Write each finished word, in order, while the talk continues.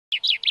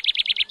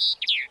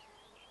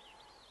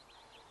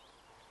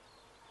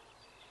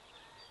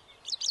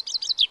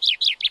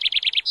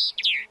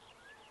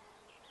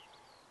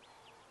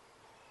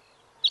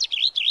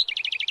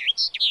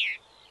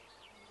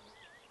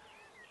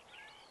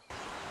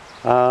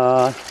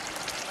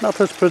Not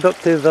as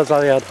productive as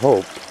I had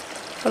hoped,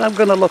 but I'm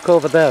going to look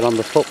over there on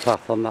the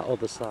footpath on that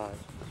other side.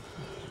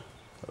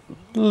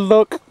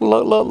 Look,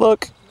 look, look,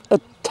 look, a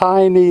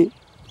tiny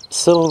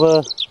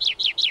silver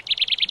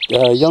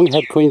young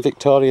head Queen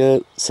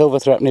Victoria silver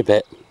threepenny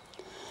bit.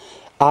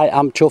 I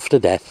am chuffed to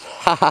death.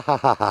 Ha ha ha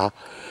ha ha.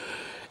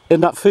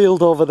 In that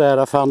field over there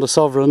I found a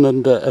sovereign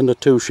and a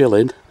 2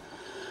 shilling,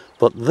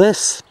 but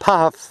this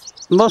path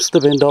must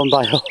have been done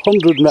by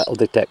 100 metal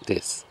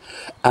detectives,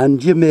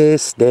 and you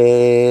missed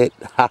it.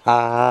 Ha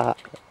ha.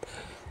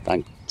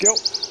 Thank you.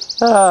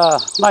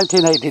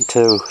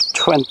 1982,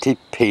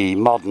 20p,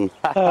 modern.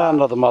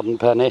 Another modern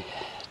penny,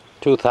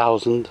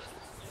 2000.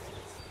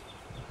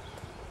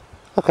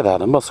 Look at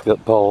that, a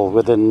musket ball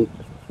within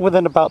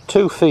about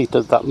 2 feet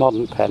of that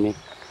modern penny.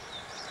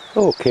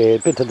 Okay, a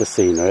bit of the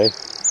scenery.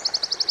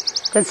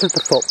 This is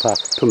the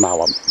footpath to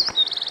Malham.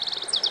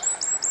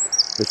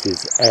 This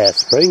is Air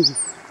Spring,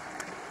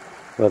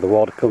 where the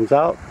water comes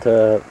out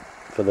for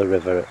the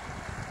river.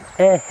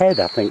 Airhead,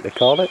 I think they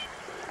call it.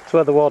 It's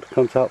where the water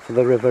comes out for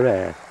the River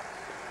Aire.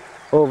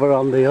 Over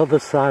on the other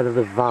side of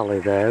the valley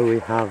there we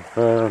have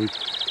the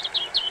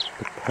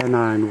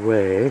Pennine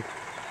Way.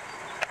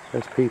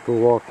 There's people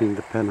walking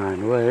the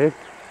Pennine Way.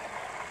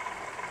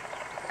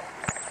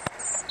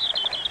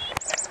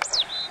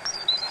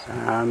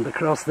 And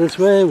across this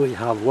way we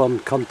have one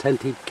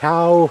contented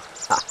cow.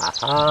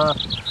 And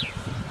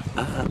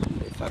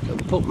if I can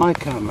put my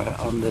camera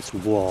on this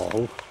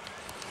wall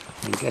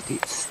and get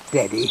it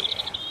steady,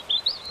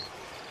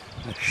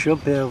 I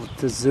should be able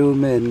to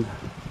zoom in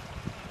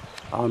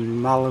on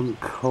Malham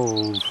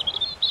Cove,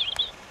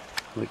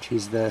 which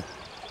is there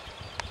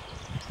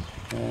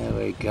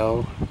we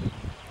go,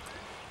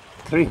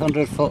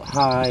 300 foot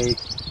high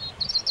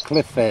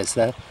cliff face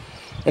there.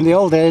 In the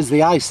old days,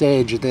 the ice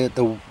age,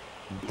 the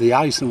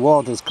ice and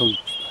waters come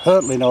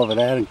hurtling over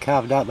there and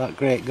carved out that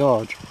great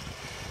gorge.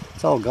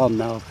 It's all gone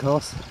now, of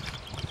course.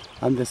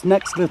 And this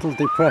next little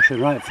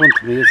depression right in front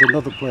of me is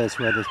another place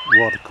where the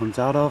water comes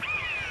out of.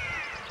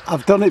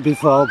 I've done it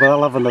before, but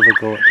I'll have another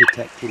go at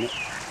detecting it.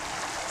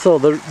 So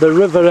the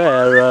River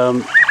Aire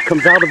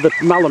comes out of the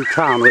Malham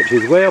town, which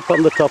is way up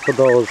on the top of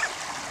those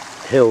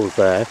hills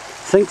there,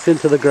 sinks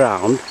into the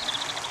ground,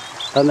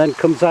 and then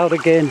comes out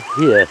again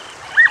here.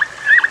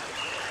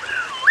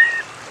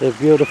 A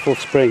beautiful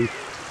spring.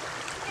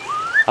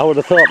 I would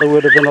have thought there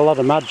would have been a lot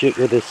of magic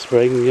with this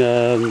spring,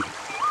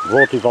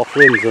 votive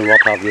offerings and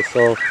what have you,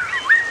 so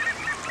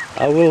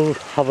I will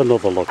have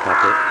another look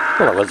at it.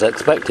 Well, I was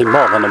expecting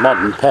more than a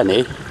modern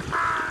penny.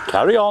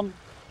 Carry on.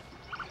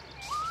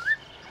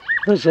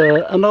 There's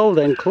an old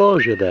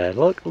enclosure there,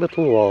 look,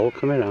 little wall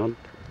coming around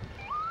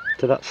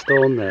to that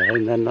stone there,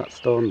 and then that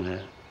stone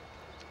there.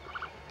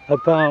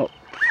 About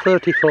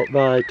 30 foot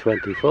by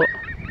 20 foot.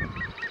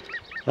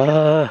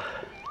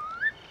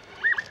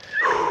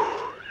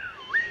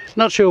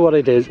 Not sure what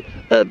it is.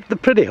 They're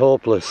pretty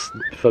hopeless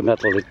for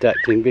metal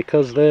detecting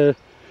because they're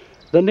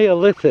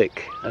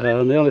Neolithic,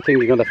 and the only thing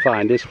you're going to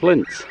find is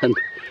flints, and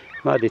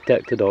my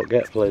detector don't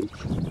get flints.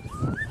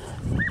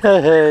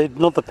 Hey, hey,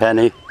 another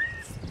penny.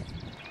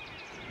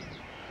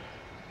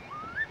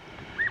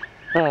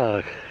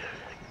 Ah,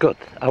 good.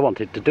 I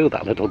wanted to do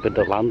that little bit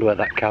of land where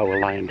that cow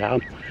was lying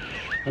down,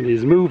 and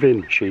he's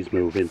moving, she's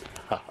moving.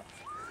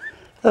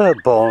 A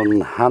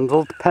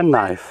bone-handled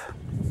penknife.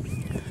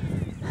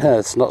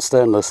 It's not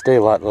stainless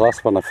steel like the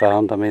last one I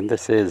found. I mean,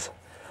 this is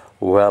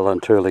well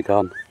and truly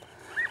gone.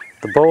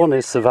 The bone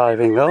is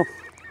surviving though,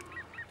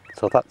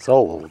 so that's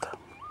old.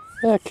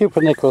 Yeah,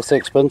 Cupid nickel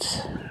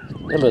sixpence,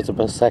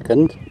 Elizabeth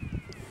II.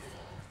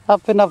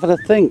 I've been having a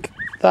think.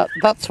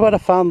 That's where I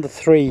found the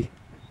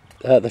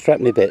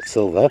threepenny bit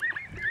silver,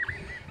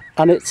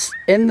 and it's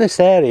in this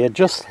area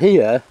just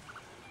here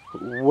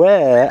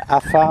where I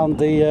found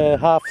the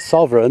half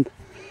sovereign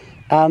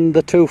and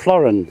the 2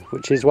 florin,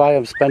 which is why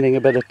I'm spending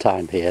a bit of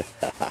time here.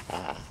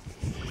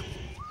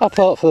 I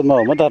thought for the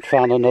moment I'd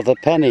found another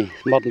penny,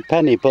 modern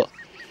penny, but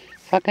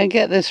if I can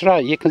get this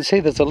right, you can see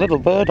there's a little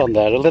bird on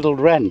there, a little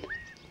wren.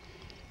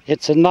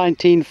 It's a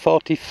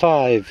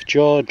 1945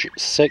 George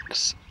VI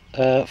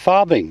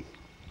farthing.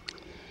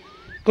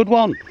 Good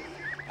one.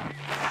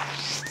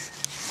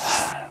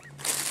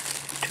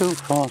 2,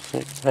 4,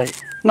 6,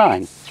 8,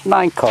 9.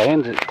 9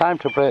 coins. It's time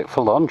to break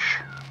for lunch.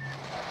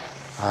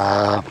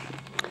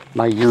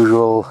 My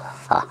usual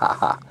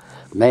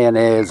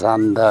mayonnaise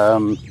and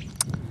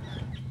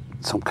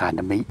some kind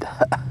of meat,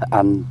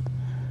 and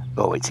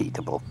oh, it's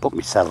eatable. But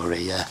my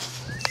celery,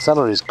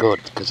 celery is good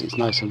because it's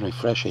nice and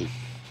refreshing.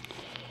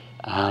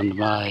 And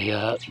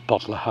my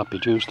bottle of happy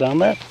juice down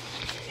there.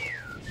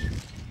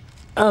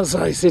 As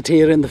I sit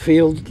here in the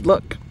field,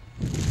 look,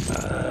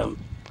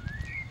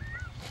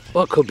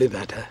 what could be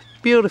better?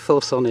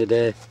 Beautiful sunny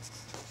day,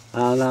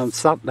 and I'm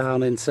sat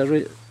down in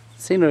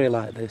scenery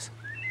like this,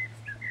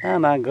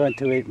 and I'm going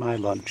to eat my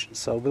lunch,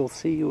 so we'll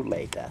see you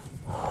later.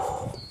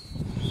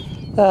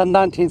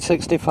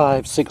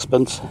 1965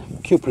 sixpence,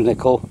 Cupid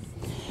nickel.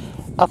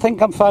 I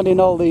think I'm finding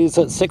all these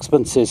at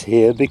sixpences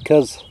here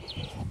because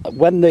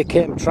when they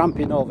came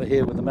tramping over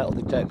here with the metal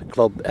detector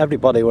club,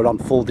 everybody were on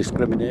full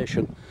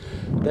discrimination.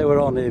 They were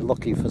only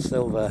looking for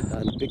silver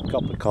and big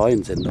copper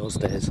coins in those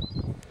days.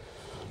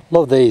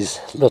 Love these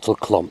little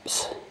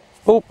clumps.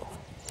 Oh,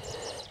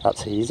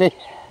 that's easy.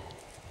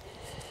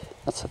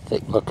 That's a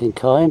thick looking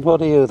coin.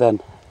 What are you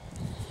then?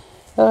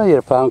 Oh, you're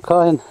a pound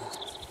coin.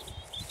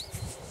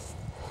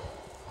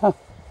 Huh.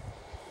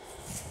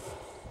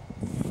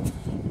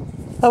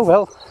 Oh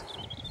well,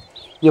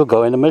 you'll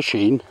go in a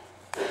machine.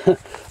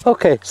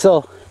 Okay,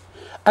 so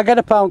I get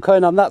a pound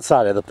coin on that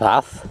side of the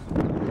path,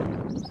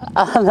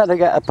 and then I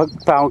get a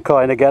pound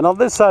coin again on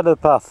this side of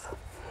the path.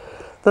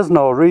 There's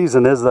no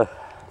reason, is there?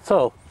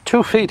 So,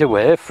 2 feet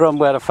away from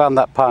where I found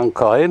that pound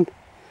coin,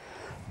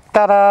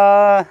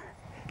 ta-da!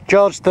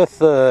 George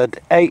III,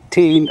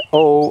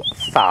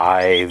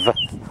 1805.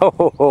 Ho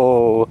ho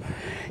ho!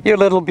 You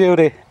little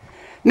beauty.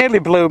 Nearly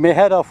blew me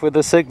head off with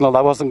the signal.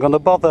 I wasn't going to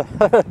bother.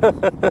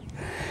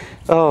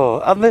 Oh,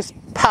 and this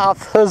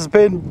path has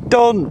been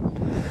done.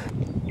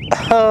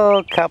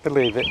 Oh, can't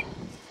believe it.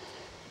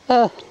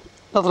 Another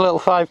little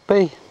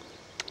 5p.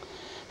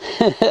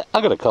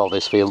 I'm going to call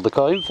this field the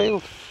coin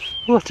field.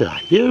 What are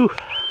you?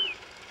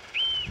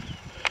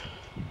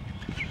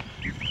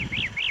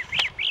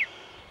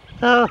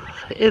 Oh,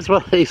 it's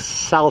one of these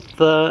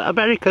South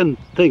American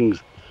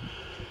things.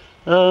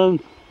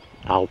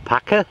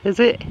 Alpaca, is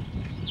it?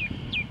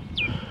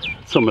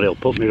 Somebody will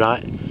put me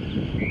right.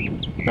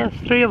 There's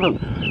 3 of them.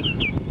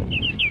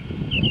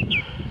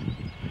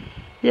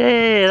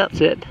 Yeah,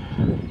 that's it.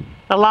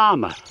 A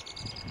llama.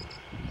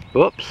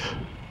 Whoops.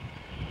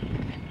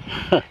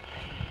 I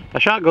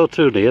shan't go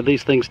too near,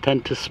 these things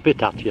tend to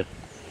spit at you.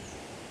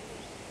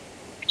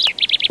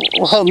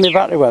 Well, my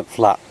battery went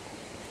flat,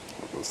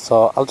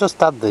 so I'll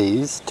just add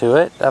these to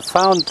it. I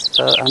found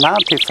an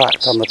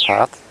artifact on the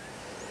path,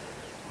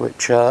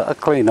 which I'll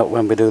clean up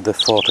when we do the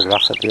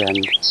photograph at the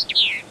end.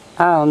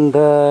 And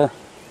a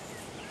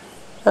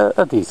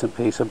decent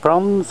piece of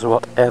bronze,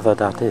 whatever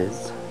that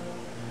is.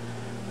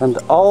 And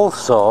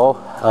also,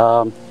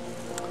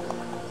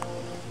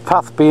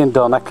 path being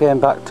done, I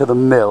came back to the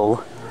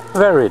mill,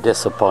 very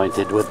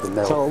disappointed with the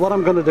mill. So what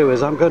I'm going to do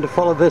is I'm going to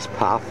follow this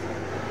path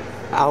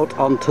out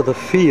onto the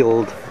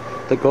field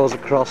that goes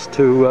across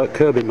to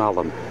Kirby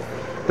Malham.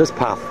 This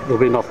path, there'll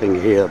be nothing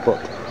here,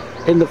 but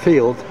in the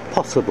field,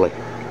 possibly.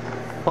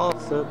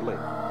 Possibly.